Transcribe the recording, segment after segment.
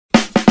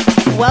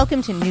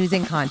Welcome to News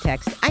in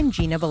Context. I'm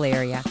Gina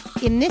Valeria.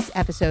 In this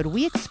episode,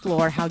 we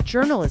explore how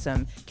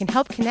journalism can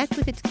help connect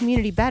with its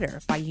community better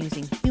by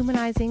using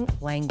humanizing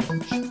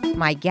language.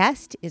 My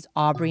guest is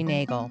Aubrey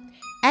Nagel,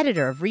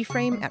 editor of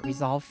Reframe at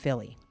Resolve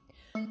Philly.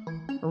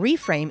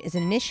 Reframe is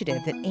an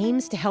initiative that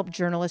aims to help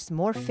journalists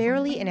more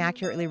fairly and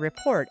accurately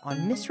report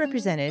on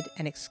misrepresented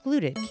and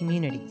excluded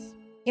communities.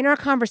 In our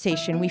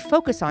conversation, we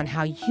focus on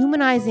how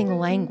humanizing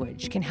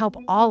language can help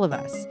all of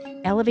us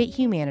elevate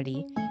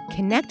humanity,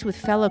 connect with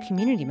fellow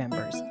community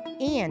members,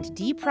 and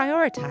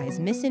deprioritize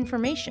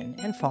misinformation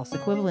and false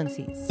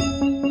equivalencies.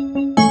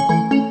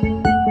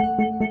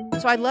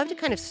 So I'd love to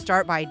kind of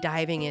start by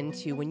diving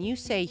into, when you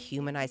say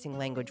humanizing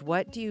language,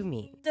 what do you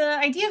mean? The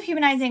idea of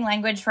humanizing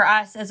language for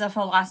us as a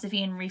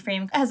philosophy in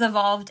Reframe has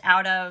evolved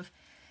out of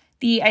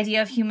the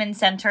idea of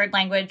human-centered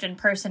language and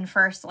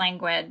person-first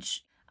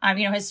language.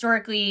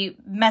 Historically,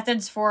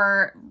 methods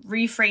for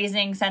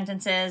rephrasing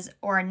sentences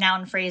or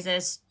noun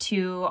phrases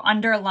to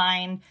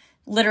underline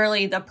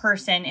literally the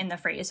person in the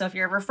phrase. So if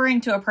you're referring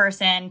to a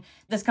person,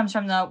 this comes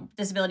from the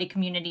disability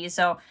community.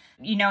 So,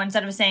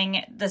 instead of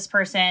saying this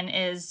person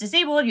is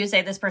disabled, you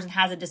say this person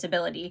has a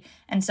disability.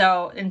 And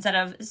so instead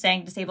of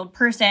saying disabled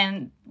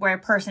person, where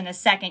person is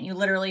second, you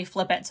literally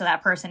flip it so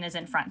that person is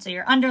in front. So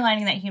you're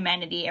underlining that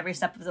humanity every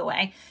step of the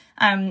way.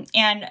 And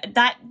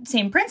that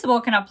same principle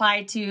can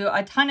apply to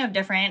a ton of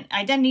different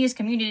identities,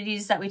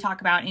 communities that we talk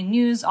about in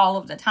news all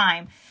of the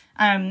time.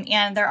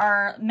 And there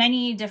are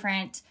many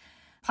different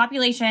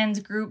populations,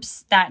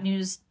 groups that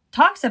news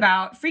talks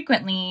about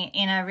frequently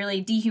in a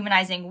really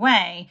dehumanizing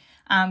way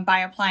by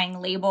applying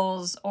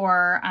labels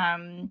or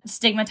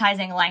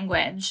stigmatizing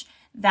language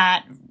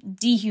that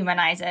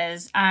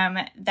dehumanizes,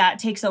 that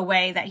takes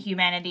away that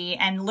humanity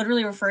and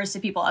literally refers to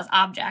people as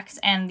objects.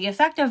 And the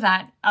effect of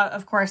that,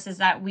 of course, is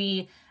that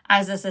we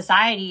as a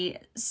society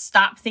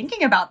stop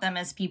thinking about them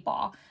as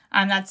people.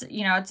 That's,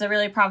 it's a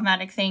really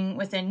problematic thing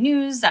within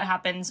news that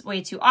happens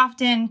way too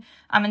often.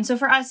 And so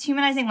for us,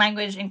 humanizing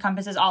language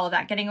encompasses all of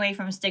that, getting away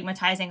from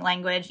stigmatizing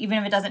language, even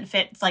if it doesn't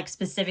fit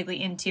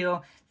specifically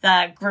into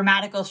the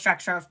grammatical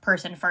structure of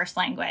person-first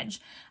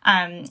language.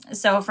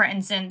 So for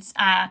instance,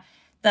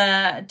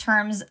 the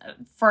terms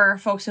for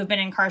folks who have been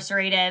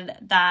incarcerated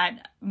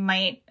that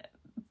might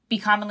be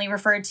commonly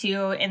referred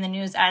to in the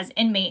news as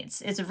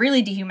inmates is a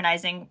really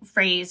dehumanizing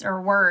phrase or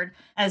word,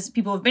 as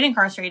people who've been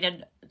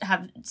incarcerated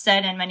have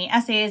said in many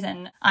essays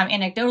and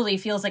anecdotally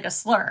feels like a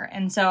slur.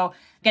 And so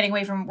getting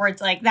away from words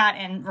like that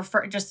and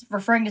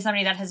referring to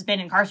somebody that has been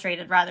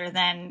incarcerated rather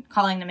than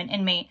calling them an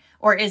inmate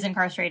or is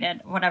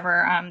incarcerated,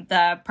 whatever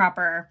the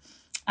proper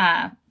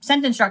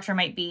sentence structure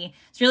might be.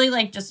 It's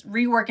really just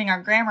reworking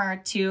our grammar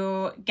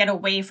to get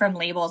away from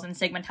labels and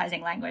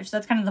stigmatizing language. So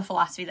that's kind of the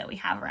philosophy that we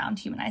have around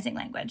humanizing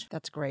language.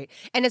 That's great.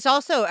 And it's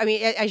also,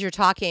 as you're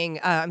talking,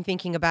 I'm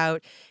thinking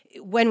about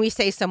when we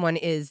say someone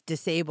is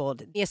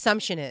disabled, the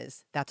assumption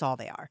is that's all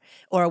they are.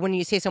 Or when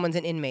you say someone's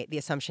an inmate, the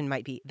assumption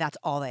might be that's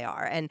all they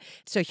are. And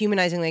so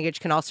humanizing language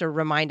can also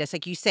remind us,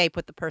 like you say,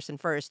 put the person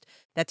first.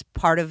 That's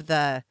part of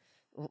the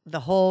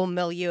whole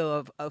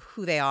milieu of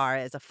who they are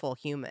as a full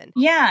human.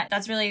 Yeah,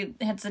 that's really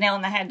hits the nail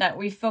on the head, that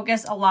we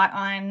focus a lot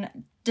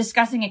on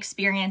discussing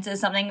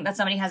experiences, something that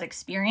somebody has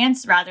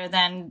experienced, rather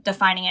than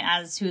defining it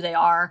as who they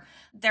are.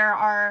 There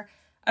are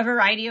a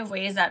variety of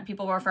ways that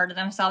people refer to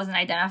themselves and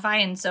identify.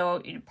 And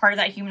so part of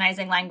that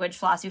humanizing language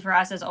philosophy for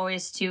us is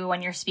always to,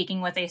 when you're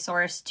speaking with a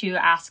source, to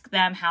ask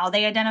them how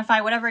they identify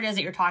whatever it is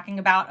that you're talking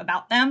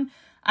about them.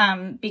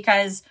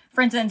 Because,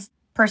 for instance,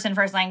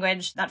 person-first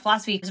language, that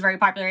philosophy is very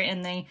popular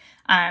in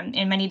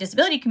many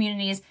disability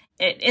communities.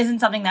 It isn't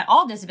something that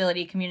all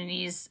disability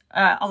communities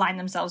align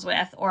themselves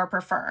with or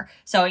prefer.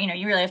 So,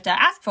 you really have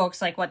to ask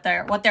folks what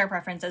their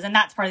preference is. And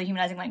that's part of the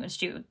humanizing language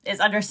too, is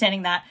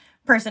understanding that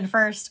person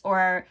first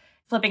or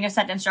flipping a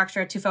sentence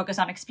structure to focus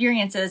on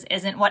experiences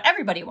isn't what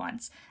everybody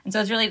wants. And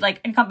so it's really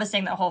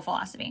encompassing the whole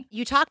philosophy.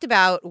 You talked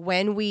about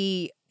when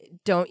we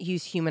don't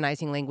use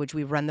humanizing language,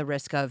 we run the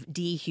risk of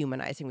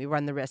dehumanizing. We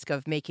run the risk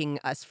of making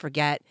us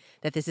forget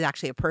that this is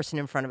actually a person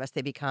in front of us.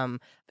 They become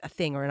a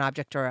thing or an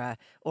object or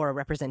a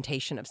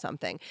representation of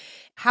something.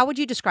 How would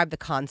you describe the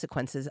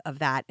consequences of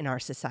that in our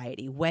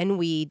society when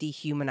we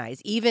dehumanize,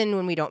 even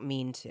when we don't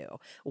mean to,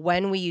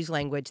 when we use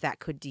language that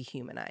could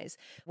dehumanize?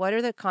 What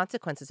are the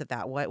consequences of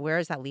that? Where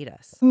does that lead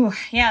us? Ooh,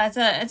 yeah,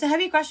 it's a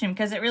heavy question,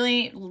 because it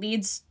really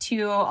leads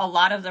to a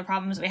lot of the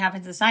problems we have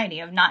in society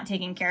of not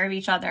taking care of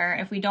each other.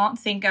 If we don't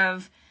think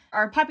of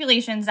our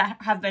populations that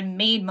have been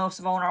made most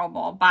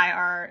vulnerable by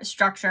our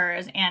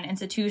structures and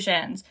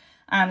institutions,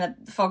 that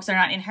folks are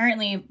not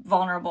inherently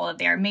vulnerable, that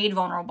they are made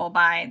vulnerable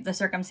by the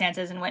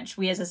circumstances in which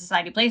we as a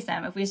society place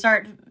them. If we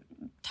start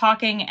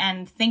talking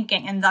and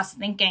thinking, and thus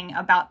thinking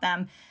about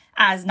them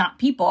as not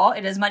people,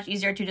 it is much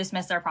easier to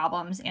dismiss their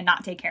problems and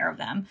not take care of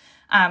them.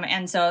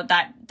 And so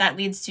that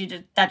leads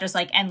to that just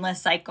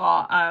endless cycle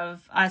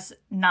of us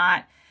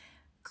not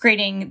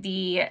creating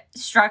the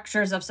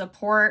structures of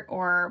support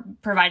or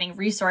providing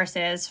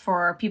resources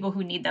for people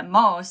who need them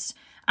most.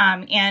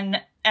 And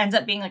ends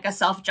up being like a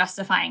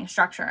self-justifying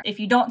structure. If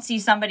you don't see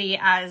somebody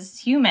as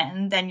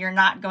human, then you're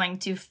not going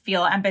to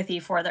feel empathy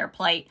for their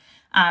plight,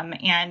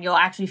 and you'll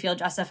actually feel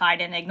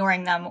justified in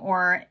ignoring them,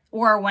 or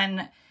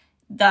when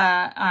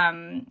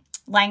the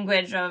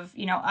language of,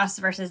 us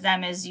versus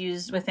them is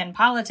used within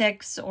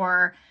politics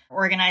or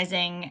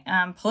organizing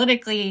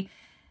politically,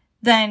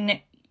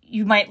 then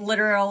you might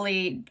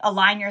literally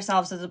align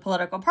yourselves as a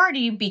political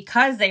party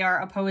because they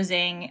are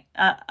opposing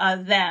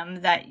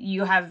them that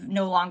you have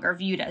no longer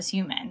viewed as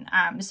human.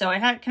 So it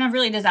can have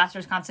really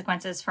disastrous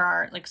consequences for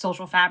our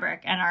social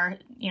fabric and our,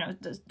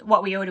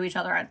 what we owe to each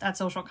other at that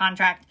social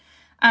contract.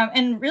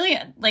 And really,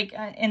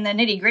 in the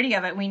nitty gritty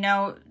of it, we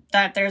know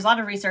that there's a lot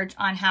of research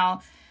on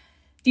how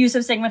the use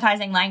of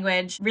stigmatizing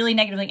language really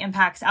negatively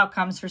impacts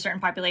outcomes for certain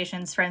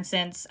populations. For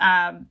instance,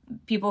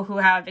 people who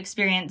have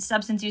experienced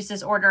substance use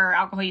disorder,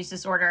 alcohol use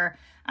disorder,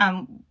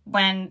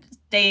 when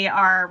they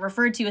are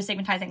referred to as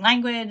stigmatizing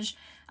language,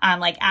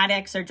 like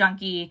addicts or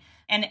junkie,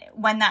 and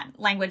when that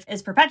language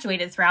is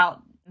perpetuated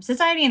throughout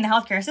society and the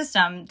healthcare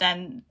system,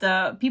 then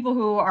the people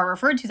who are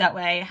referred to that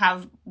way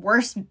have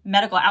worse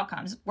medical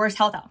outcomes, worse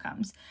health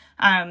outcomes.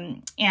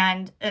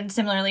 And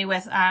similarly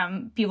with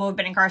people who've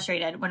been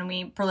incarcerated, when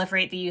we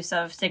proliferate the use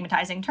of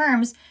stigmatizing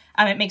terms,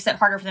 it makes it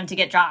harder for them to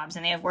get jobs,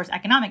 and they have worse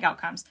economic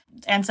outcomes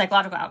and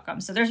psychological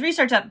outcomes. So there's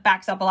research that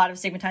backs up a lot of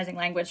stigmatizing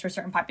language for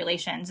certain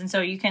populations. And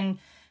so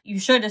you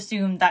should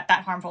assume that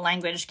harmful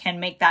language can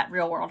make that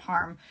real world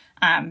harm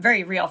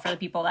very real for the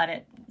people that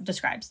it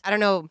describes. I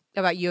don't know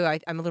about you.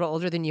 I'm a little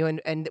older than you,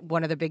 and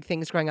one of the big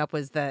things growing up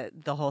was the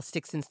whole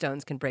sticks and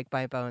stones can break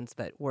my bones,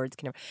 but words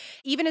can never.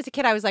 Even as a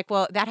kid, I was like,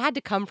 well, that had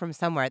to come from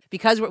somewhere,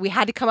 because we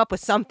had to come up with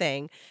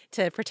something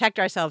to protect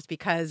ourselves,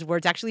 because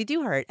words actually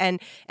do hurt, and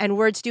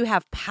words do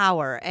have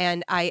power.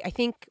 And I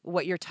think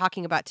what you're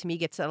talking about to me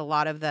gets at a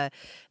lot of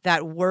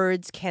that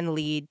words can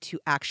lead to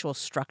actual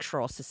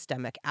structural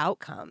systemic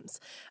outcomes.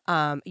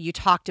 You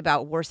talked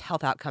about worse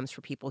health outcomes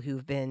for people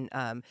who've been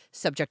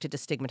subjected to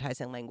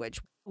stigmatizing language.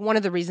 One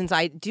of the reasons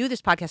I do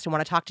this podcast and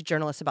want to talk to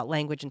journalists about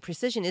language and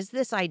precision is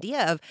this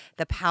idea of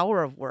the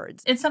power of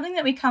words. It's something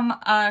that we come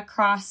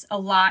across a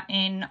lot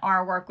in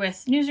our work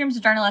with newsrooms,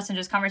 journalists, and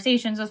just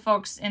conversations with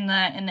folks in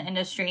the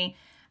industry,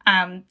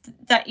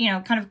 that,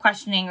 kind of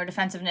questioning or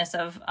defensiveness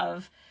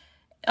of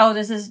oh,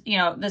 this is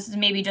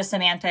maybe just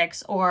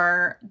semantics,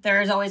 or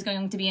there's always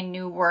going to be a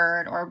new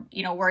word, or,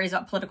 worries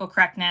about political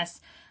correctness.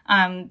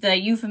 The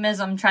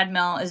euphemism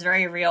treadmill is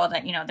very real,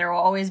 that, there will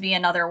always be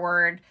another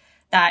word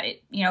that,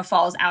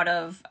 falls out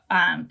of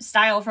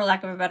style, for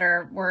lack of a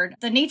better word.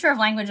 The nature of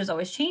language is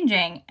always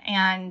changing.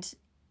 And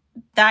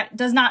that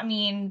does not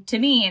mean, to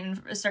me,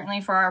 and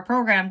certainly for our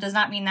program, does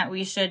not mean that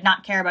we should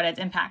not care about its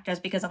impact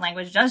just because the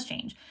language does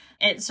change.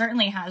 It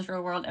certainly has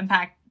real world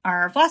impact.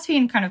 Our philosophy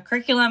and kind of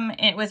curriculum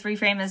with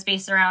Reframe is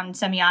based around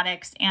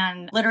semiotics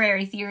and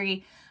literary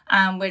theory,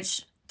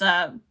 which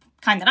the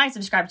kind that I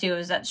subscribe to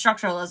is that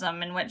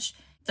structuralism, in which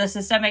the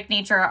systemic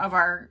nature of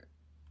our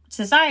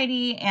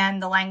society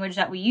and the language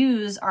that we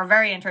use are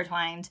very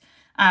intertwined,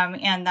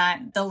 and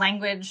that the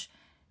language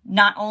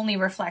not only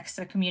reflects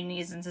the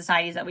communities and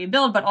societies that we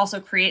build, but also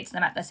creates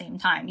them at the same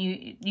time.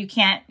 You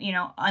can't,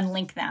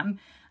 unlink them.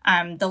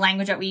 The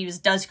language that we use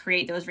does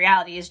create those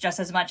realities just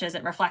as much as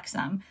it reflects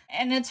them.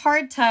 And it's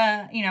hard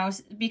to,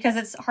 because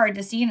it's hard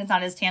to see and it's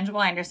not as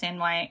tangible. I understand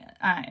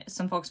why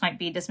some folks might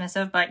be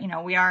dismissive, but,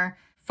 we are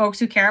folks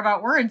who care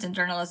about words in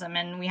journalism,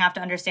 and we have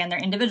to understand their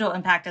individual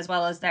impact as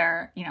well as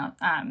their,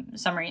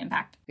 summary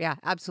impact. Yeah,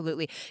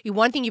 absolutely.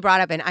 One thing you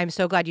brought up, and I'm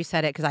so glad you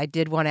said it, because I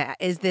did want to,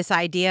 is this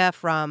idea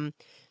from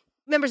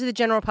members of the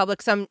general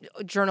public, some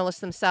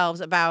journalists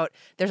themselves, about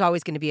there's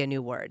always going to be a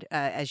new word,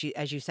 as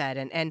you said,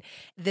 and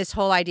this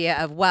whole idea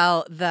of,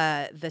 well,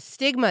 the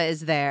stigma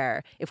is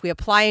there. If we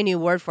apply a new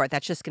word for it,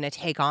 that's just going to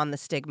take on the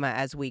stigma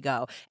as we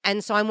go.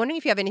 And so I'm wondering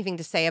if you have anything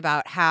to say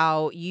about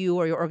how you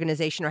or your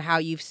organization, or how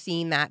you've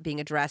seen that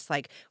being addressed,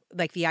 like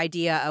the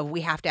idea of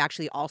we have to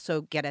actually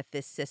also get at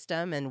this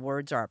system, and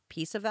words are a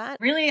piece of that.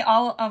 Really,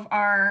 all of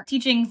our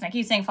teachings, I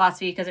keep saying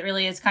philosophy because it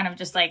really is kind of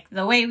just like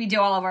the way we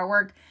do all of our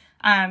work,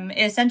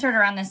 is centered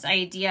around this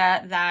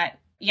idea that,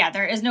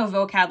 there is no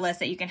vocab list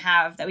that you can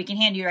have, that we can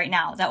hand you right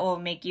now, that will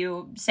make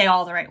you say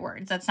all the right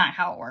words. That's not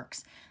how it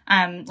works.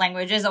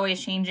 Language is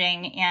always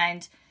changing,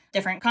 and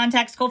different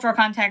contexts, cultural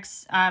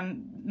contexts,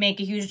 make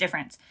a huge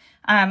difference.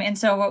 And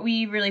so what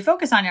we really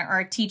focus on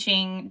are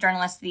teaching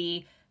journalists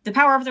the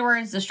power of the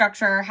words, the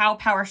structure, how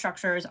power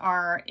structures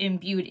are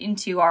imbued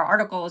into our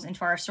articles,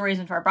 into our stories,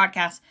 into our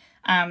broadcasts,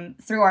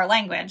 through our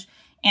language.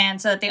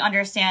 And so that they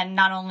understand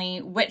not only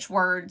which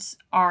words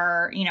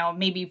are,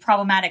 maybe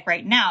problematic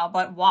right now,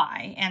 but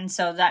why. And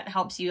so that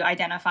helps you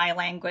identify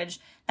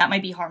language that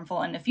might be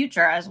harmful in the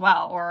future as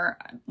well, or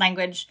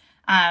language,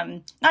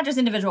 not just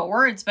individual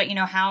words, but,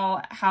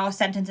 how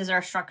sentences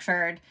are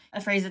structured.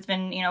 A phrase that's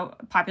been,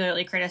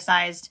 popularly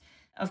criticized,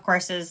 of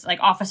course, is like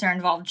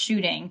officer-involved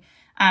shooting.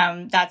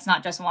 That's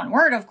not just one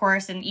word, of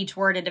course, and each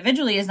word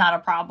individually is not a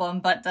problem,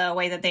 but the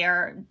way that they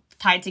are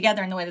tied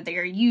together in the way that they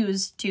are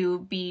used to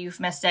be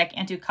euphemistic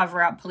and to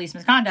cover up police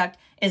misconduct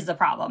is the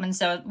problem. And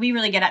so we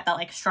really get at that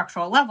like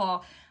structural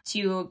level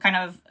to kind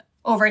of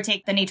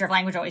overtake the nature of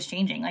language always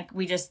changing. Like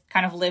we just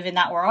kind of live in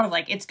that world of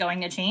like, it's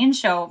going to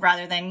change. So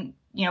rather than,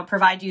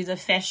 provide you the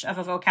fish of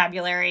a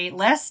vocabulary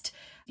list,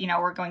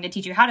 we're going to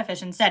teach you how to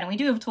fish instead. And we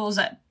do have tools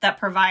that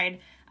provide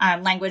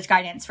language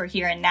guidance for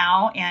here and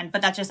now.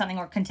 But that's just something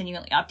we're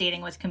continually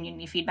updating with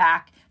community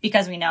feedback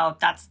because we know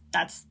that's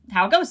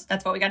how it goes.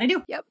 That's what we got to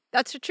do. Yep,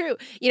 that's true.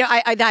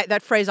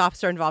 That phrase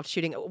 "officer involved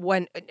shooting."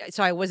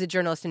 So I was a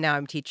journalist and now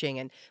I'm teaching,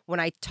 and when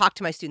I talk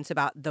to my students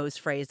about those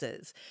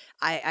phrases,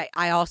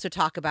 I also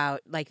talk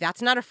about like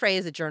that's not a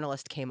phrase a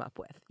journalist came up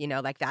with.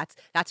 Like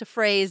that's a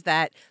phrase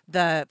that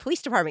the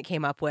police department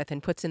came up with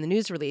and puts in the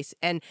news release,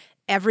 and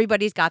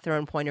everybody's got their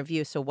own point of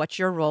view. So what's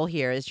your role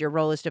here? Your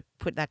role is to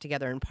put that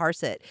together and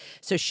parse it.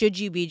 So should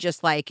you be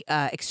just like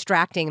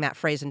extracting that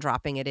phrase and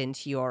dropping it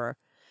into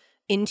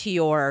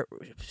your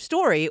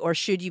story, or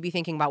should you be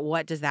thinking about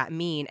what does that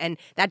mean? And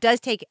that does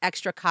take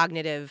extra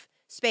cognitive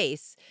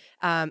space.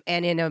 And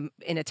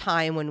in a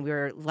time when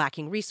we're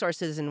lacking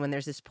resources and when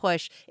there's this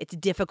push, it's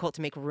difficult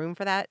to make room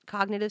for that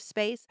cognitive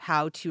space.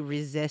 How to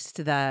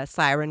resist the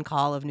siren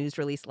call of news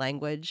release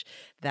language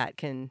that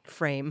can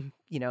frame,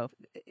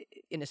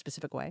 in a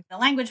specific way. The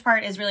language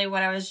part is really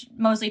what I was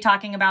mostly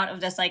talking about of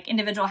this like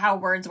individual how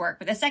words work.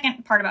 But the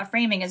second part about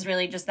framing is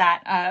really just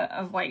that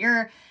of what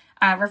you're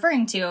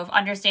referring to, of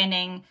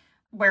understanding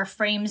where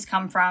frames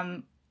come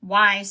from,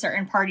 why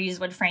certain parties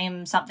would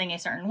frame something a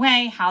certain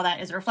way, how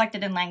that is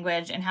reflected in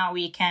language, and how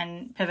we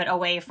can pivot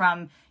away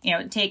from,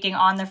 taking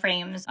on the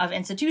frames of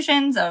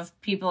institutions, of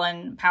people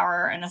in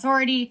power and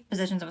authority,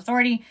 positions of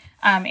authority,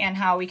 and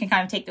how we can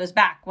kind of take those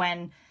back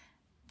when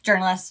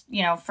journalists,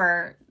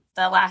 for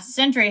the last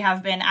century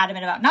have been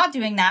adamant about not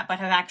doing that, but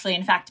have actually,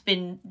 in fact,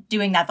 been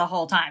doing that the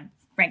whole time,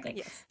 frankly.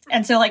 Yes.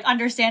 And so like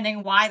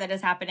understanding why that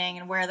is happening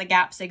and where the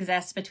gaps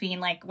exist between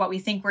like what we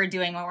think we're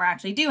doing, what we're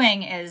actually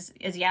doing is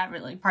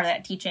really part of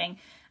that teaching.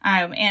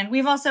 And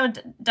we've also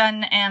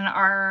done and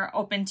are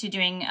open to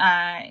doing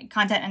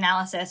content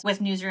analysis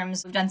with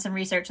newsrooms. We've done some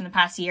research in the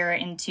past year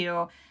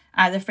into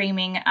the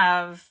framing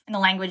of the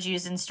language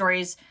used in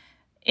stories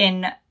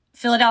in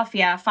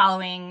Philadelphia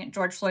following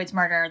George Floyd's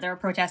murder. There were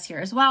protests here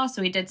as well.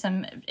 So we did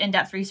some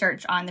in-depth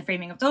research on the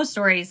framing of those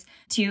stories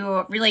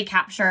to really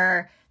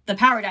capture the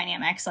power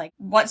dynamics, like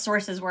what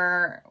sources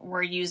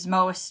were used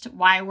most,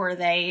 why were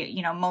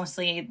they,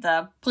 mostly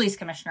the police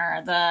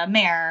commissioner, the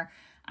mayor,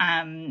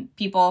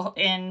 people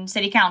in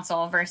city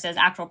council versus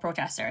actual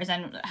protesters,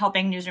 and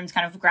helping newsrooms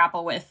kind of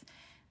grapple with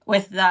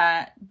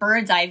the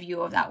bird's eye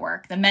view of that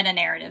work, the meta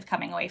narrative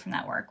coming away from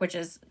that work, which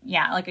is,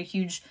 like a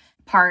huge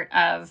part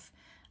of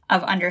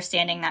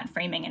understanding that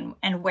framing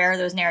and where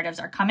those narratives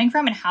are coming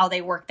from and how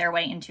they work their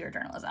way into your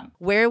journalism.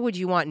 Where would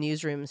you want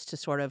newsrooms to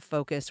sort of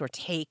focus or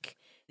take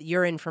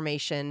your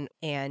information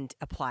and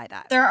apply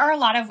that? There are a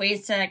lot of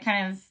ways to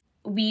kind of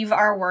weave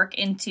our work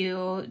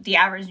into the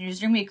average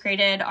newsroom. We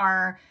created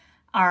our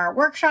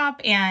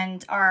workshop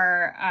and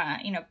our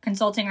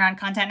consulting around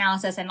content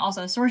analysis and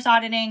also source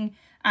auditing,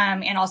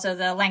 and also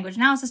the language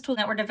analysis tool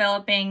that we're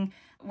developing.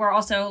 We're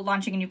also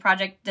launching a new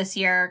project this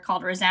year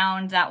called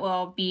Resound that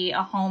will be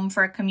a home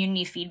for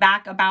community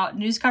feedback about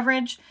news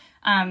coverage,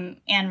 and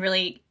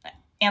really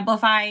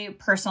amplify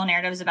personal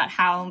narratives about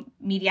how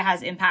media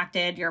has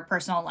impacted your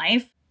personal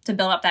life to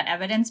build up that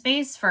evidence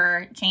base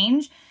for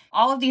change.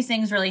 All of these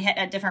things really hit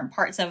at different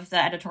parts of the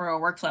editorial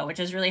workflow, which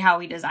is really how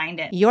we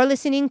designed it. You're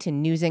listening to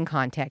News in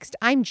Context.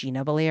 I'm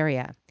Gina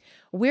Valeria.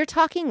 We're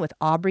talking with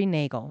Aubrey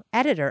Nagel,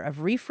 editor of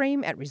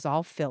Reframe at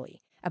Resolve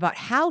Philly, about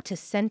how to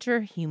center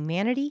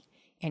humanity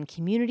and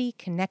community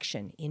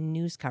connection in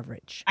news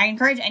coverage. I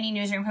encourage any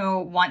newsroom who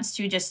wants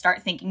to just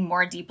start thinking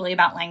more deeply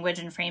about language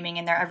and framing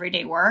in their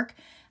everyday work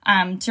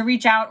to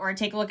reach out or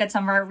take a look at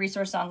some of our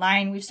resources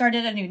online. We've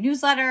started a new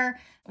newsletter.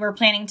 We're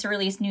planning to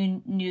release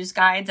new news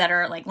guides that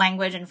are like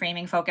language and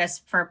framing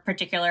focused for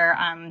particular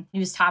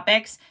news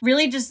topics.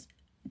 Really just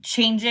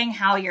changing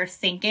how you're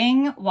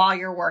thinking while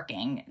you're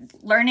working.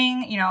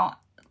 Learning,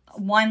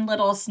 one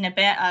little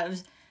snippet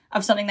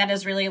of something that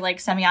is really like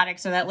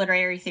semiotics or that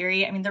literary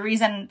theory. I mean, the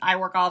reason I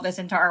work all of this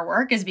into our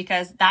work is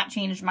because that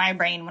changed my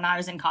brain when I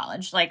was in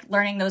college. Like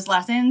learning those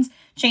lessons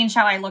changed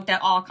how I looked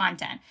at all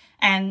content.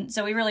 And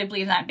so we really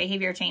believe that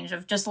behavior change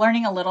of just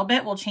learning a little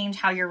bit will change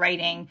how you're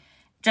writing.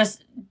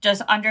 Just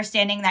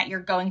understanding that you're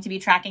going to be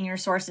tracking your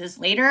sources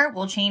later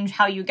will change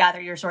how you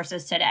gather your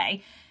sources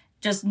today.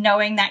 Just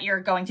knowing that you're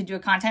going to do a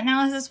content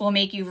analysis will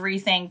make you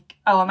rethink,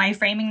 am I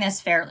framing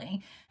this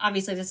fairly?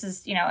 Obviously, this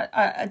is,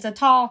 it's a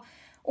tall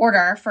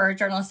order for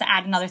journalists to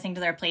add another thing to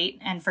their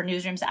plate and for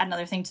newsrooms to add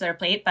another thing to their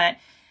plate. But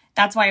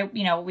that's why,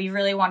 we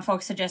really want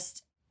folks to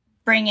just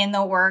bring in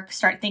the work,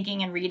 start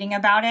thinking and reading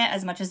about it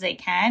as much as they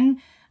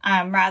can,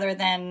 rather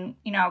than,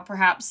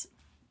 perhaps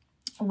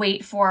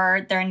wait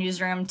for their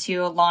newsroom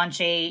to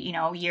launch a,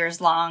 years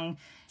long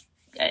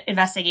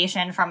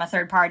investigation from a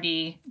third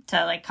party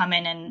to like come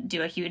in and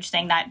do a huge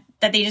thing that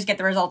they just get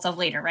the results of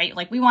later, right?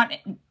 Like we want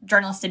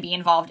journalists to be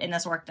involved in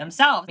this work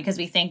themselves because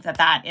we think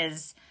that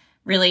is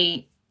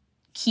really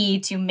key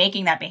to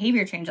making that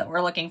behavior change that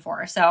we're looking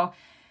for. So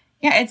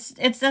yeah, it's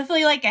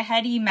definitely like a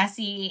heady,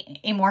 messy,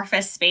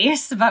 amorphous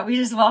space, but we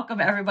just welcome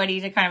everybody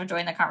to kind of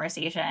join the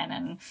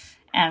conversation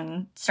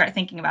and start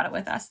thinking about it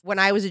with us. When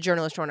I was a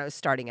journalist, when I was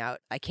starting out,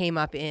 I came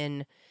up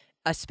in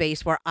a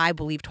space where I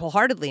believed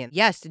wholeheartedly in,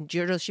 yes, and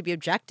journalists should be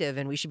objective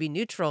and we should be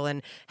neutral,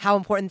 and how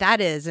important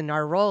that is, and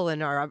our role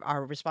and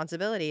our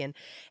responsibility.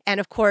 And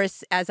of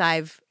course, as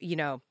I've,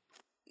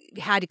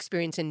 had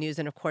experience in news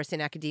and of course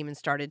in academia and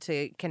started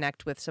to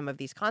connect with some of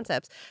these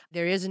concepts,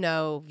 there is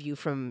no view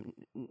from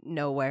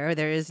nowhere.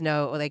 There is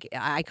no, like,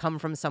 I come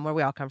from somewhere,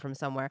 we all come from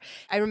somewhere.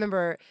 I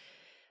remember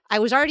I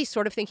was already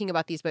sort of thinking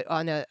about these, but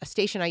on a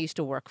station I used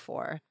to work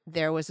for,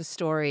 there was a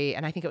story,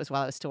 and I think it was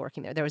while I was still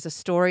working there was a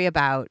story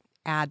about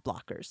ad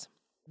blockers.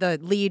 The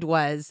lead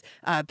was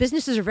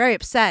businesses are very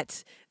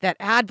upset that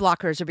ad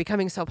blockers are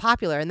becoming so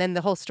popular. And then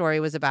the whole story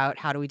was about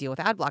how do we deal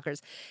with ad blockers.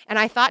 And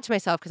I thought to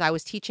myself, because I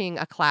was teaching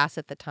a class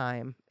at the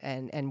time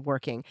and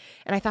working,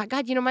 and I thought,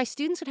 God, my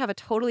students would have a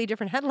totally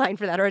different headline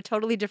for that, or a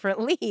totally different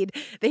lead.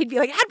 They'd be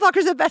like, ad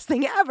blockers are the best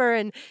thing ever.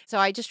 And so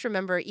I just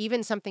remember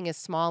even something as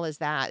small as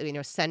that,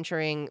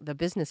 centering the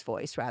business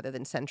voice rather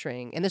than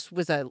centering, and this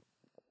was a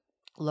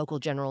local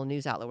general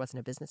news outlet, wasn't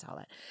a business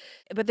outlet.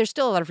 But there's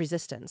still a lot of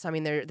resistance. I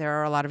mean, there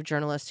are a lot of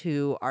journalists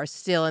who are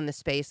still in the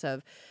space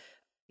of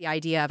the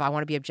idea of I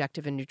want to be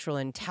objective and neutral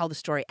and tell the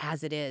story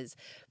as it is.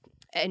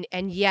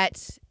 And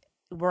yet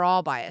we're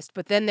all biased.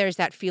 But then there's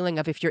that feeling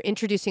of if you're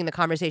introducing the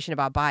conversation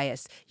about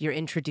bias, you're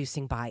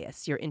introducing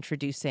bias.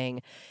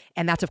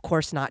 And that's of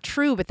course not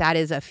true, but that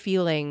is a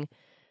feeling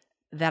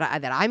that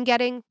I'm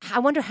getting. I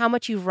wonder how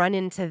much you've run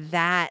into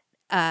that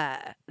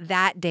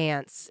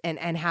dance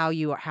and how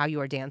you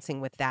are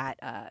dancing with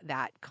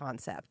that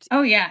concept.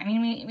 Oh yeah, I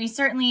mean we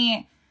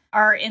certainly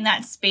are in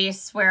that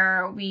space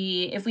where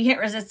if we hit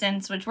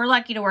resistance, which we're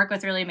lucky to work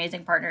with really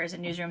amazing partners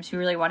in newsrooms who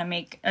really want to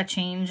make a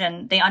change,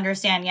 and they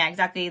understand,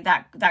 exactly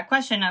that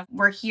question of,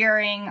 we're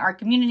hearing our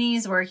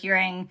communities, we're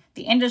hearing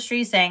the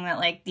industry saying that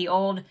like the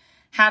old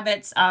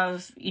habits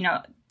of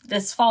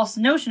this false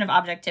notion of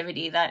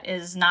objectivity that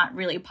is not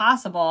really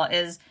possible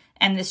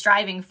and the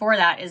striving for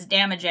that is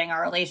damaging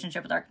our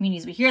relationship with our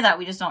communities. We hear that,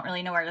 we just don't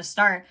really know where to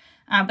start.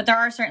 But there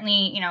are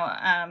certainly,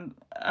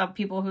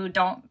 people who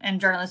don't, and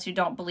journalists who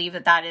don't believe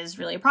that is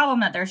really a problem,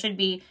 that there should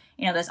be,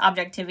 this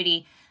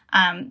objectivity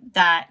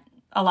that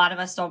a lot of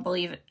us don't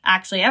believe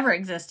actually ever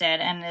existed,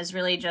 and is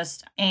really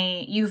just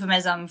a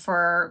euphemism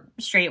for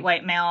straight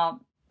white male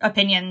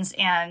opinions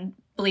and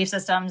belief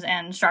systems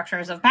and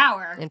structures of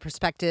power and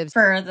perspectives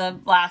for the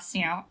last,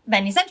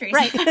 many centuries.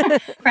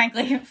 Right.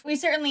 Frankly, we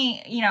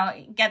certainly,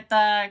 get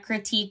the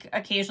critique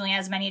occasionally,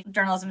 as many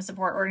journalism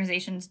support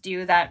organizations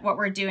do, that what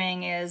we're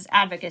doing is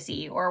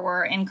advocacy, or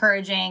we're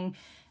encouraging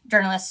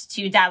journalists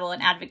to dabble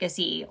in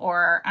advocacy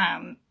or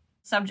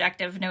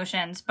subjective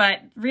notions.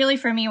 But really,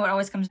 for me, what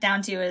always comes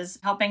down to is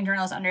helping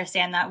journalists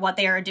understand that what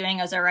they are doing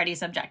is already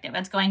subjective.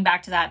 It's going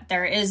back to that.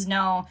 There is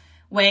no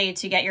way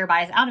to get your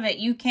bias out of it.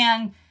 You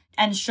can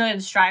and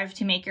should strive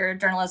to make your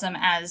journalism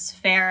as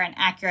fair and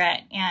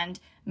accurate and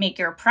make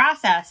your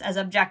process as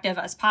objective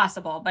as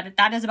possible. But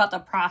that is about the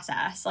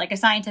process, like a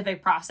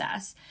scientific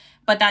process.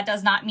 But that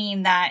does not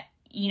mean that,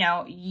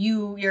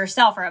 you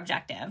yourself are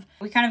objective.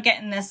 We kind of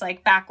get in this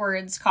like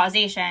backwards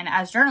causation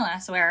as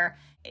journalists, where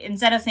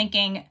instead of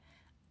thinking,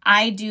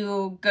 I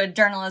do good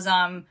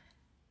journalism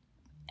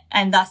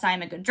and thus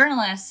I'm a good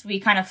journalist, we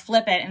kind of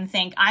flip it and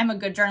think, I'm a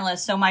good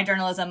journalist, so my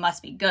journalism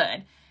must be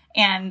good.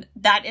 And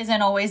that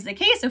isn't always the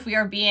case if we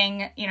are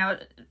being,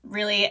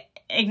 really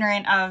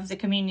ignorant of the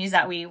communities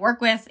that we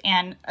work with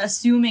and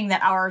assuming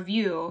that our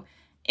view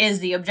is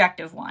the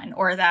objective one,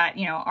 or that,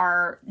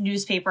 our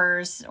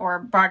newspapers or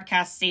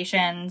broadcast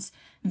stations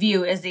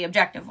view is the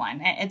objective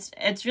one.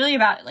 It's really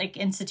about like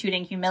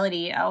instituting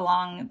humility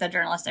along the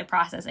journalistic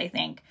process, I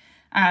think.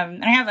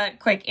 And I have a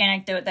quick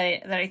anecdote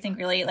that I think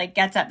really like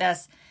gets at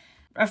this.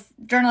 A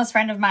journalist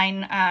friend of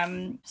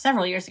mine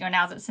several years ago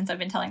now, since I've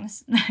been telling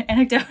this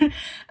anecdote,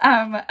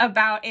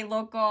 about a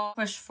local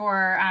push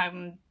for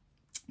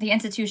the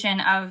institution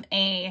of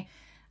a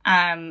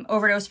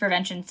overdose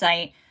prevention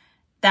site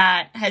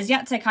that has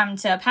yet to come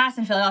to pass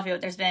in Philadelphia.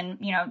 There's been,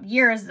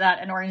 years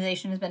that an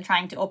organization has been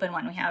trying to open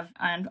one. We have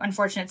an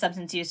unfortunate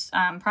substance use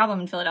problem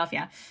in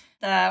Philadelphia.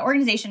 The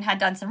organization had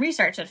done some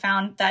research that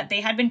found that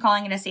they had been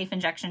calling it a safe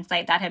injection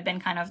site. That had been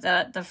kind of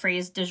the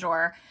phrase du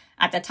jour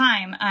at the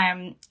time.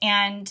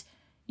 And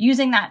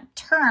using that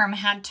term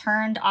had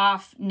turned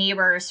off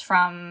neighbors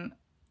from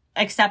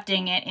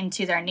accepting it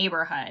into their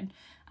neighborhood,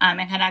 and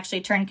had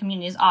actually turned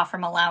communities off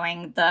from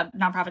allowing the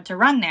nonprofit to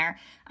run there.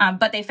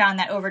 But they found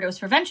that overdose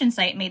prevention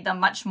site made them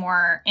much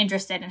more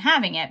interested in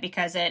having it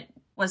because it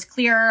was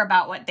clear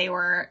about what they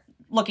were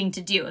looking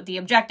to do. The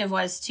objective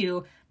was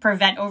to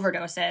prevent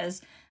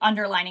overdoses,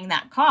 underlining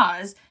that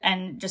cause,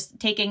 and just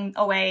taking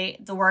away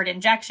the word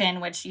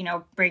injection, which,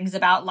 brings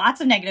about lots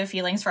of negative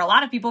feelings for a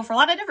lot of people for a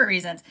lot of different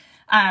reasons,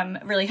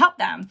 really helped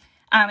them.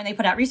 And they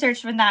put out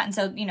research from that. And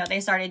so, they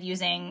started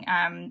using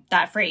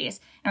that phrase.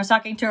 And I was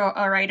talking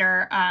to a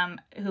writer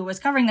who was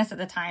covering this at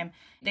the time.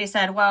 They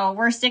said, well,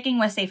 we're sticking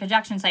with safe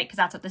ejection site because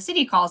that's what the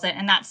city calls it.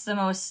 And that's the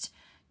most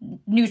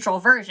neutral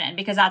version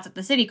because that's what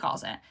the city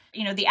calls it.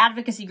 The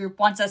advocacy group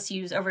wants us to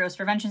use overdose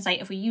prevention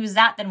site. If we use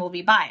that, then we'll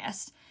be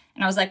biased.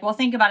 And I was like, well,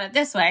 think about it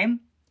this way.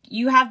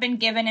 You have been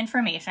given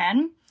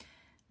information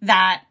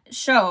that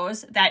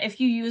shows that if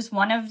you use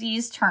one of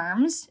these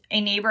terms, a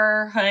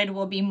neighborhood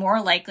will be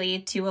more likely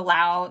to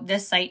allow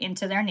this site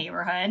into their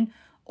neighborhood,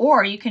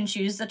 or you can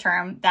choose the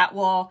term that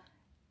will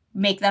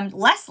make them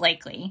less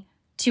likely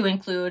to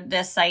include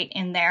this site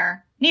in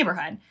their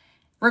neighborhood.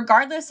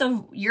 Regardless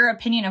of your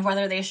opinion of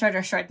whether they should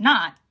or should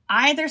not,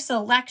 either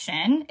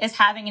selection is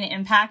having an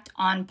impact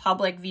on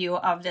public view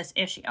of this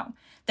issue.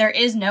 There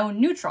is no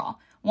neutral.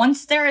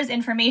 Once there is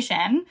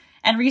information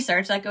and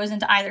research that goes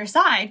into either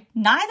side,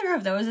 neither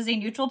of those is a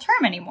neutral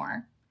term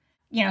anymore.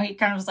 He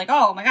kind of was like,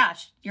 oh my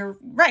gosh, you're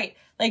right.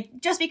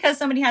 Like, just because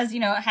somebody has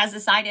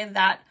decided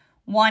that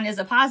one is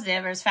a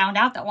positive or has found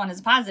out that one is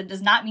a positive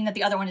does not mean that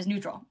the other one is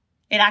neutral.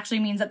 It actually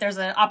means that there's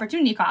an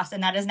opportunity cost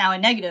and that is now a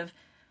negative.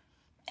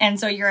 And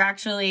so you're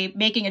actually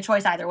making a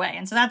choice either way.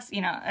 And so that's,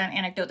 an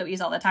anecdote that we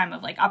use all the time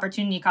of like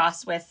opportunity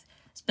costs with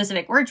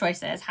specific word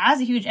choices has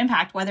a huge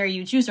impact whether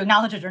you choose to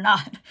acknowledge it or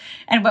not.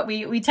 And but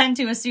we tend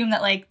to assume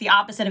that like the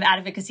opposite of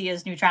advocacy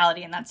is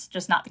neutrality, and that's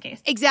just not the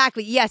case.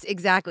 Exactly. Yes,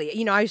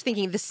 exactly. I was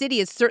thinking the city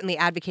is certainly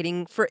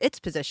advocating for its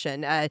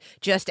position,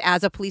 just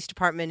as a police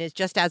department is,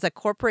 just as a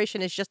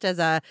corporation is, just as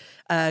a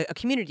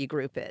community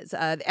group is.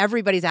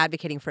 Everybody's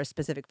advocating for a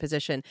specific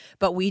position,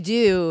 but we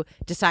do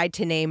decide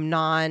to name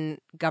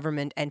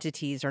non-government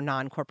entities or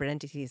non-corporate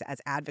entities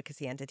as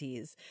advocacy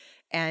entities.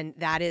 And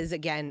that is,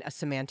 again, a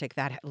semantic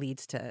that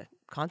leads to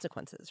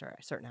consequences or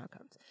certain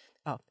outcomes.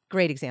 Oh,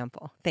 great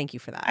example. Thank you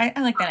for that.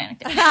 I like that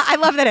anecdote. I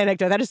love that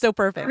anecdote. That is so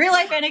perfect. Real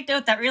life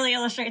anecdote that really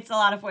illustrates a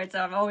lot of points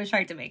that I'm always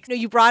trying to make.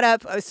 You brought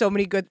up so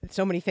many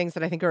things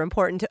that I think are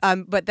important.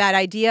 But that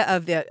idea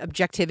of the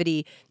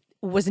objectivity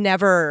was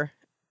never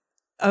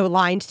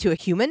aligned to a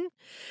human.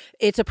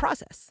 It's a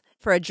process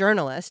for a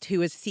journalist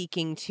who is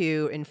seeking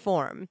to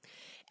inform.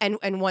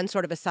 And one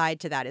sort of aside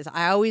to that is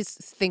I always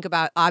think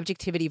about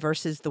objectivity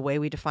versus the way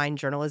we define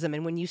journalism.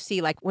 And when you see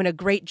like when a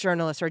great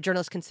journalist or a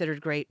journalist considered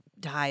great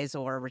dies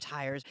or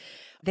retires,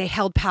 they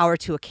held power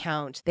to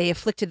account. They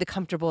afflicted the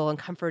comfortable and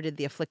comforted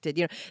the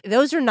afflicted.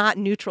 Those are not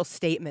neutral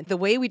statements. The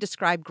way we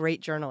describe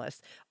great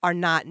journalists are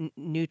not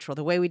neutral.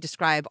 The way we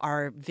describe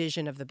our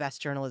vision of the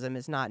best journalism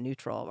is not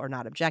neutral or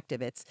not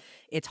objective.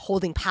 It's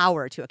holding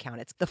power to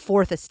account. It's the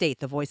fourth estate,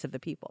 the voice of the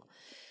people.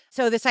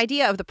 So this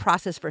idea of the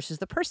process versus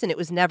the person, it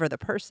was never the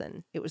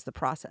person, it was the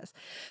process.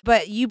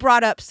 But you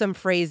brought up some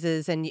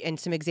phrases and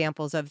some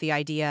examples of the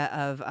idea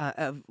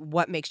of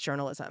what makes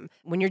journalism.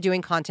 When you're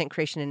doing content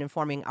creation and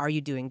informing, are you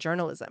doing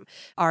journalism?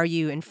 Are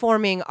you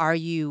informing? Are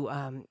you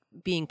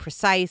being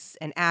precise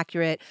and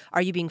accurate?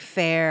 Are you being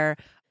fair?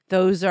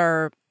 Those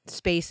are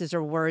spaces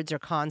or words or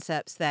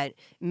concepts that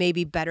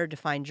maybe better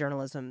define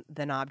journalism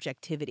than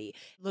objectivity.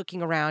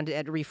 Looking around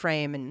at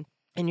Reframe and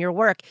in your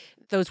work,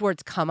 those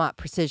words come up: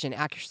 precision,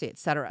 accuracy,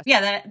 etc.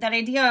 Yeah, that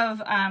idea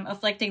of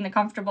afflicting the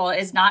comfortable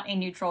is not a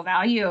neutral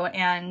value.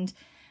 And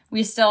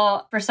we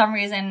still, for some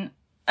reason,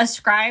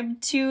 ascribe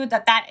to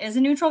that is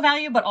a neutral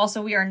value, but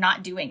also we are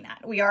not doing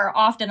that. We are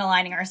often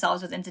aligning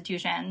ourselves with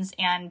institutions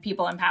and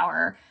people in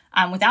power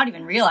without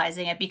even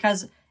realizing it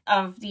because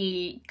of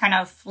the kind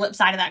of flip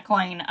side of that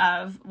coin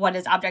of what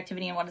is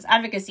objectivity and what is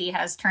advocacy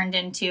has turned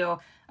into,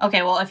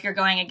 okay, well, if you're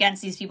going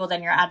against these people,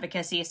 then you're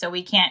advocacy. So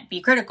we can't be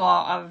critical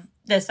of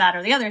this, that,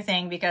 or the other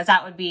thing because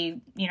that would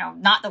be,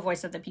 not the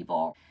voice of the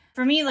people.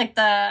 For me, like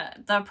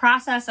the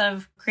process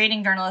of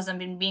creating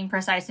journalism and being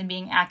precise and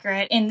being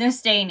accurate in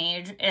this day and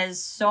age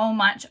is so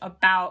much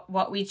about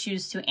what we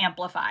choose to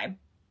amplify.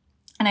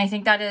 And I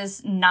think that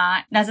is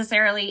not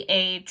necessarily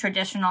a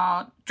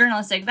traditional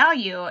journalistic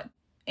value.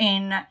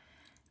 In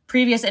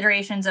previous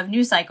iterations of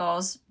news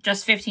cycles,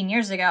 just 15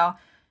 years ago,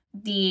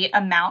 the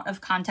amount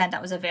of content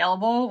that was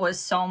available was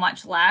so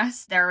much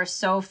less. There were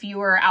so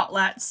fewer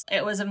outlets.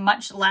 It was a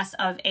much less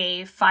of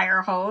a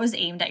fire hose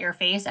aimed at your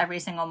face every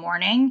single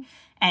morning,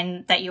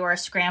 and that you were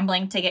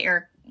scrambling to get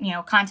your,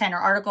 content or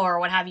article or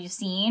what have you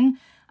seen.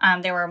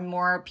 There were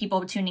more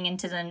people tuning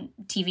into the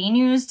TV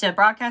news, to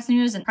broadcast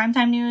news and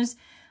primetime news,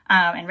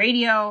 and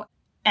radio.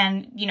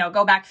 And,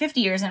 go back 50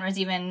 years and it was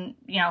even,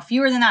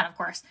 fewer than that, of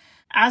course.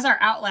 As our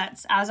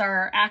outlets, as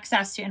our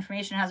access to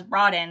information has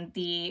broadened,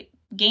 the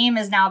game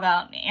is now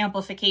about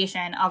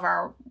amplification of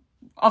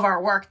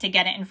our work to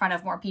get it in front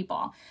of more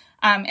people.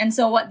 And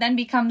so what then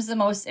becomes the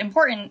most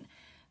important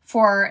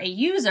for a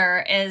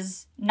user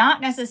is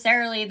not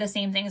necessarily the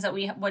same things that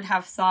we would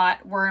have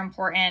thought were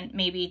important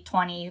maybe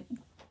 20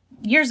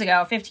 years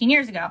ago, 15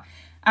 years ago.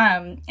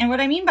 And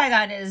what I mean by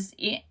that is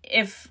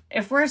if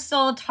we're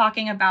still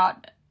talking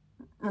about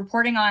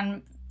reporting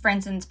on, for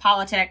instance,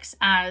 politics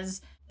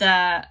as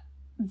the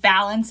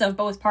balance of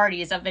both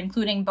parties, of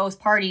including both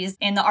parties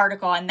in the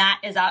article. And that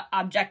is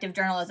objective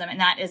journalism, and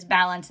that is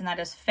balance, and that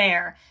is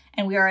fair.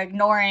 And we are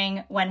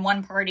ignoring when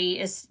one party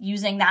is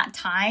using that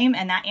time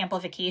and that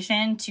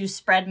amplification to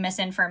spread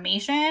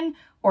misinformation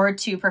or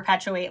to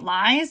perpetuate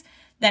lies,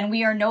 then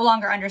we are no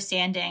longer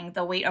understanding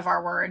the weight of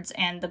our words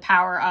and the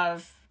power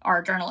of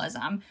our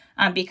journalism,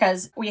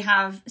 because we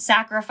have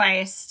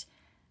sacrificed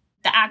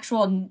the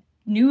actual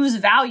news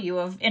value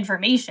of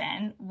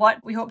information,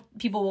 what we hope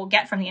people will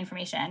get from the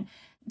information,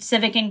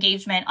 civic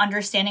engagement,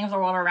 understanding of the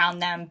world around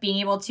them, being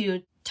able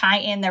to tie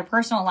in their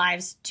personal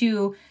lives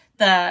to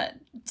the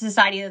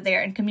society that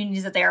they're in,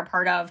 communities that they are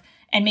part of,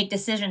 and make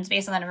decisions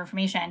based on that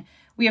information.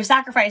 We have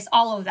sacrificed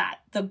all of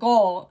that, the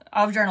goal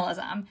of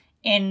journalism,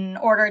 in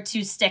order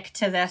to stick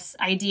to this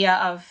idea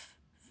of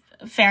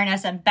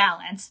fairness and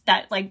balance,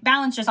 that like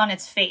balance just on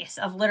its face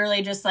of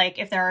literally just like,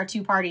 if there are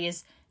two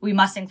parties, we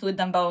must include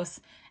them both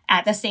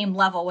at the same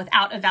level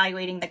without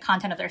evaluating the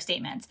content of their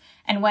statements.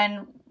 And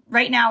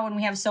right now, when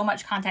we have so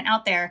much content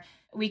out there,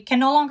 we can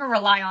no longer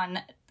rely on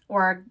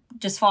or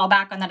just fall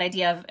back on that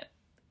idea of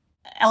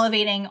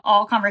elevating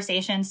all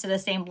conversations to the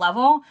same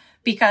level,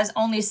 because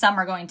only some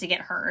are going to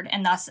get heard.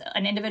 And thus,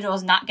 an individual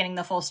is not getting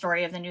the full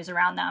story of the news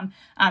around them.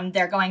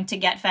 They're going to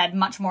get fed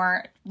much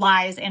more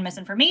lies and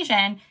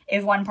misinformation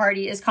if one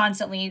party is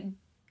constantly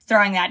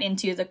throwing that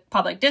into the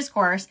public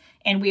discourse.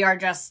 And we are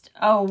just,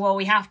 oh, well,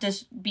 we have to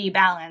be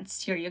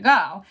balanced. Here you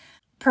go.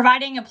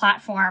 Providing a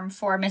platform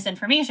for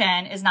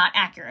misinformation is not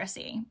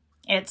accuracy.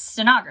 It's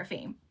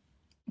stenography.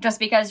 Just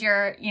because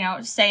you're,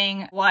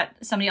 saying what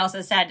somebody else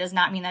has said does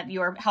not mean that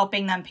you are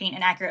helping them paint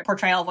an accurate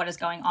portrayal of what is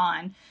going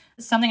on.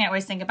 Something I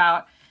always think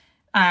about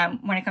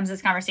when it comes to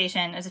this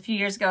conversation is a few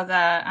years ago,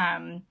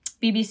 the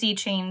BBC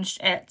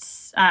changed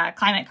its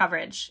climate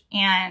coverage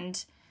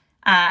and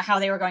how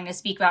they were going to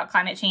speak about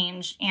climate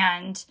change.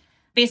 And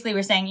basically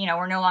we're saying,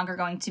 we're no longer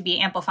going to be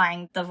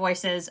amplifying the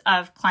voices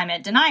of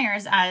climate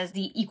deniers as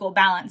the equal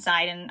balance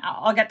side. And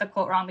I'll get the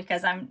quote wrong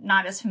because I'm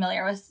not as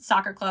familiar with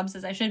soccer clubs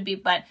as I should be,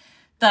 but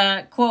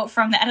the quote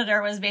from the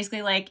editor was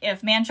basically like,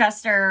 if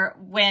Manchester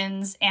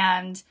wins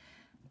and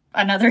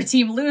another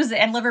team loses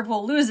and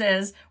Liverpool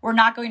loses, we're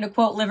not going to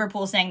quote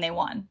Liverpool saying they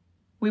won.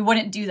 We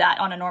wouldn't do that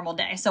on a normal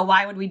day. So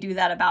why would we do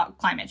that about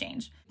climate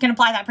change? You can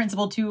apply that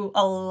principle to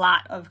a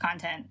lot of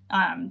content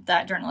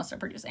that journalists are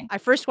producing. I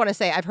first want to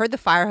say I've heard the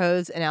fire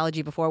hose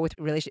analogy before with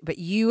relation, but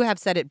you have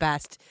said it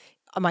best.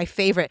 My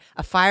favorite,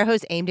 a fire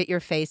hose aimed at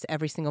your face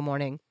every single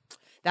morning.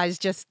 That is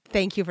just,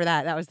 thank you for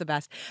that. That was the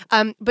best.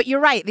 But you're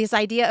right. This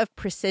idea of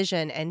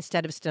precision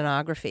instead of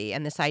stenography,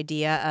 and this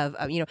idea of,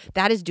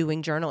 that is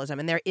doing journalism.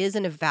 And there is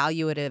an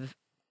evaluative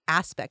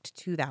aspect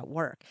to that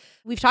work.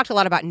 We've talked a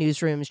lot about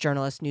newsrooms,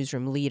 journalists,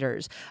 newsroom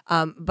leaders.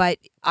 But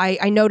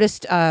I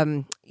noticed,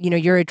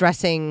 you're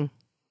addressing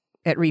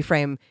at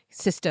Reframe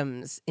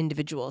systems,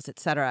 individuals, et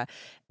cetera.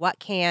 What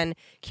can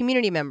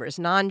community members,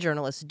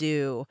 non-journalists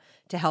do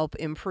to help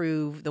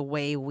improve the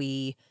way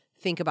we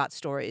think about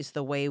stories,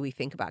 the way we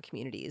think about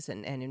communities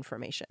and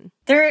information?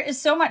 There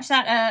is so much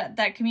that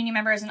that community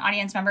members and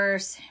audience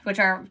members, which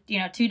are,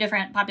 two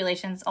different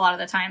populations a lot of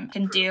the time,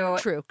 can do.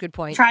 True. Good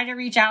point. Try to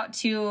reach out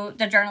to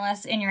the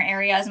journalists in your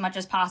area as much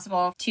as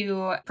possible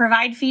to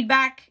provide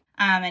feedback,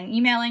 and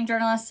emailing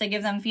journalists to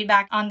give them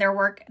feedback on their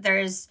work.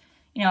 There's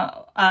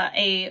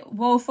a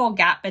woeful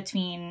gap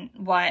between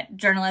what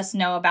journalists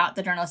know about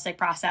the journalistic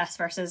process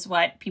versus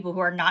what people who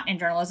are not in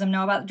journalism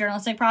know about the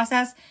journalistic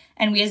process.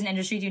 And we as an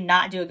industry do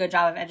not do a good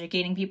job of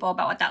educating people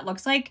about what that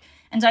looks like.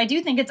 And so I do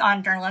think it's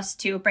on journalists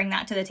to bring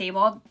that to the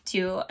table,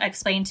 to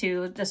explain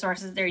to the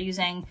sources they're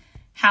using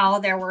how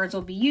their words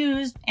will be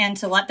used, and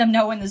to let them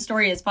know when the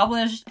story is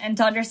published, and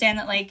to understand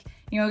that,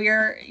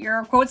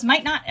 your quotes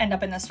might not end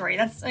up in the story.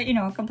 That's, a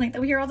complaint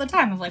that we hear all the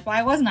time of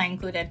why wasn't I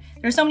included?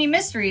 There's so many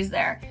mysteries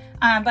there.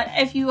 But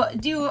if you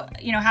do,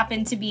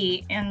 happen to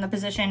be in the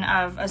position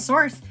of a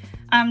source,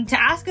 to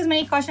ask as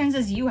many questions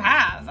as you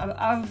have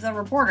of the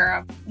reporter,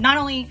 of not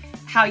only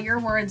how your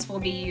words will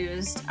be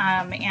used,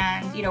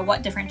 and,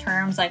 what different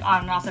terms like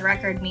on and off the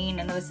record mean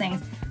and those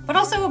things, but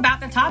also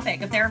about the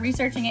topic. If they're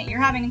researching it, you're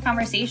having a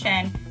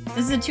conversation.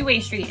 This is a two-way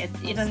street.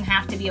 It doesn't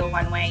have to be a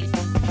one-way.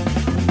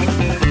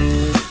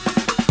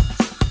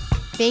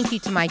 Thank you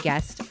to my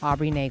guest,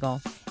 Aubrey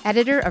Nagel,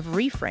 editor of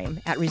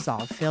Reframe at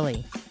Resolve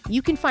Philly.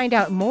 You can find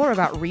out more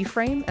about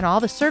Reframe and all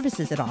the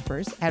services it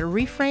offers at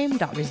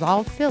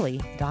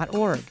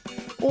reframe.resolvephilly.org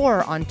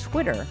or on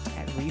Twitter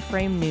at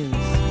Reframe News.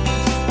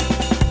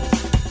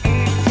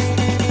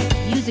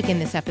 Music in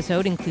this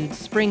episode includes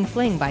Spring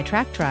Fling by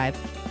Track Tribe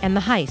and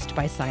The Heist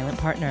by Silent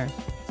Partner.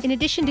 In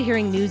addition to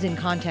hearing News in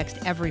Context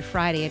every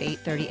Friday at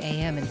 8:30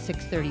 a.m. and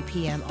 6:30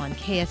 p.m. on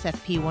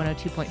KSFP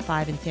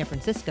 102.5 in San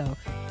Francisco,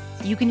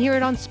 you can hear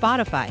it on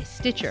Spotify,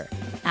 Stitcher,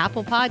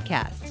 Apple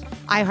Podcasts,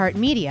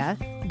 iHeartMedia,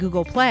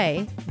 Google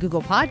Play,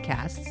 Google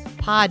Podcasts,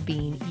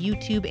 Podbean,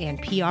 YouTube, and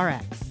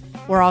PRX.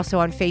 We're also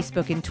on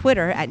Facebook and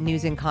Twitter at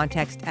News in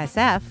Context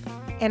SF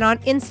and on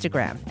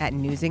Instagram at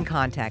News in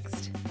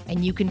Context.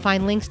 And you can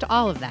find links to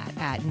all of that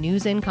at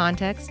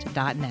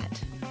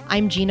newsincontext.net.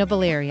 I'm Gina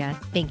Valeria.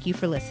 Thank you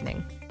for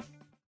listening.